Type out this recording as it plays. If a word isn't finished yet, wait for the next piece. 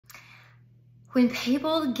When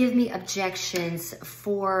people give me objections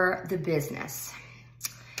for the business,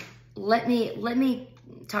 let me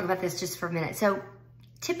talk about this just for a minute. So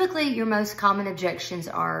typically your most common objections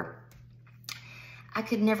are, I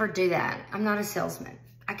could never do that. I'm not a salesman.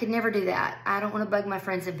 I could never do that. I don't want to bug my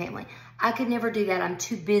friends and family. I could never do that. I'm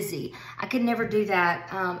too busy. I could never do that.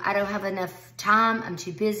 I don't have enough time. I'm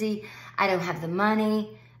too busy. I don't have the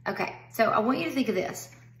money. Okay, so I want you to think of this.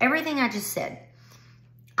 Everything I just said,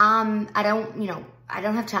 I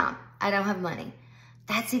don't have time. I don't have money.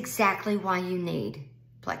 That's exactly why you need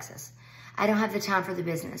Plexus. I don't have the time for the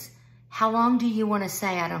business. How long do you want to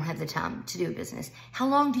say I don't have the time to do a business? How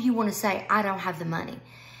long do you want to say I don't have the money?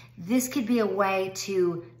 This could be a way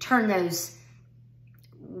to turn those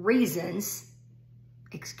reasons,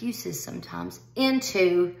 excuses sometimes,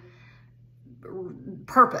 into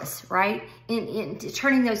purpose, right? In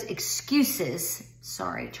turning those excuses,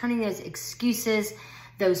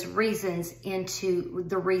 those reasons into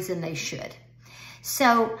the reason they should.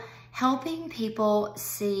 So helping people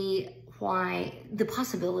see why the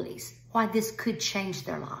possibilities, why this could change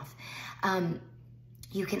their life.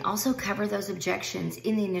 You can also cover those objections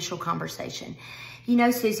in the initial conversation. You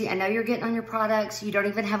know, Susie, I know you're getting on your products. You don't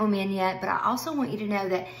even have them in yet, but I also want you to know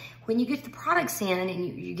that when you get the products in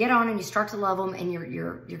and you get on and you start to love them and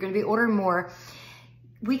you're going to be ordering more,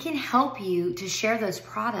 we can help you to share those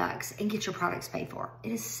products and get your products paid for.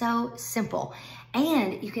 It is so simple.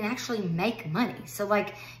 And you can actually make money. So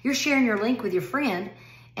like you're sharing your link with your friend,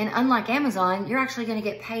 and unlike Amazon, you're actually going to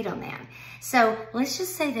get paid on that. So let's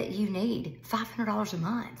just say that you need $500 a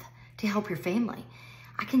month to help your family.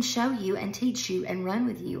 I can show you and teach you and run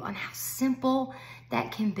with you on how simple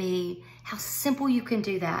that can be, how simple you can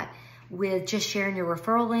do that with just sharing your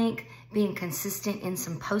referral link, being consistent in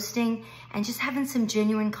some posting, and just having some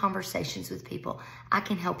genuine conversations with people. I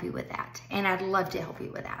can help you with that, and I'd love to help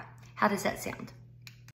you with that. How does that sound?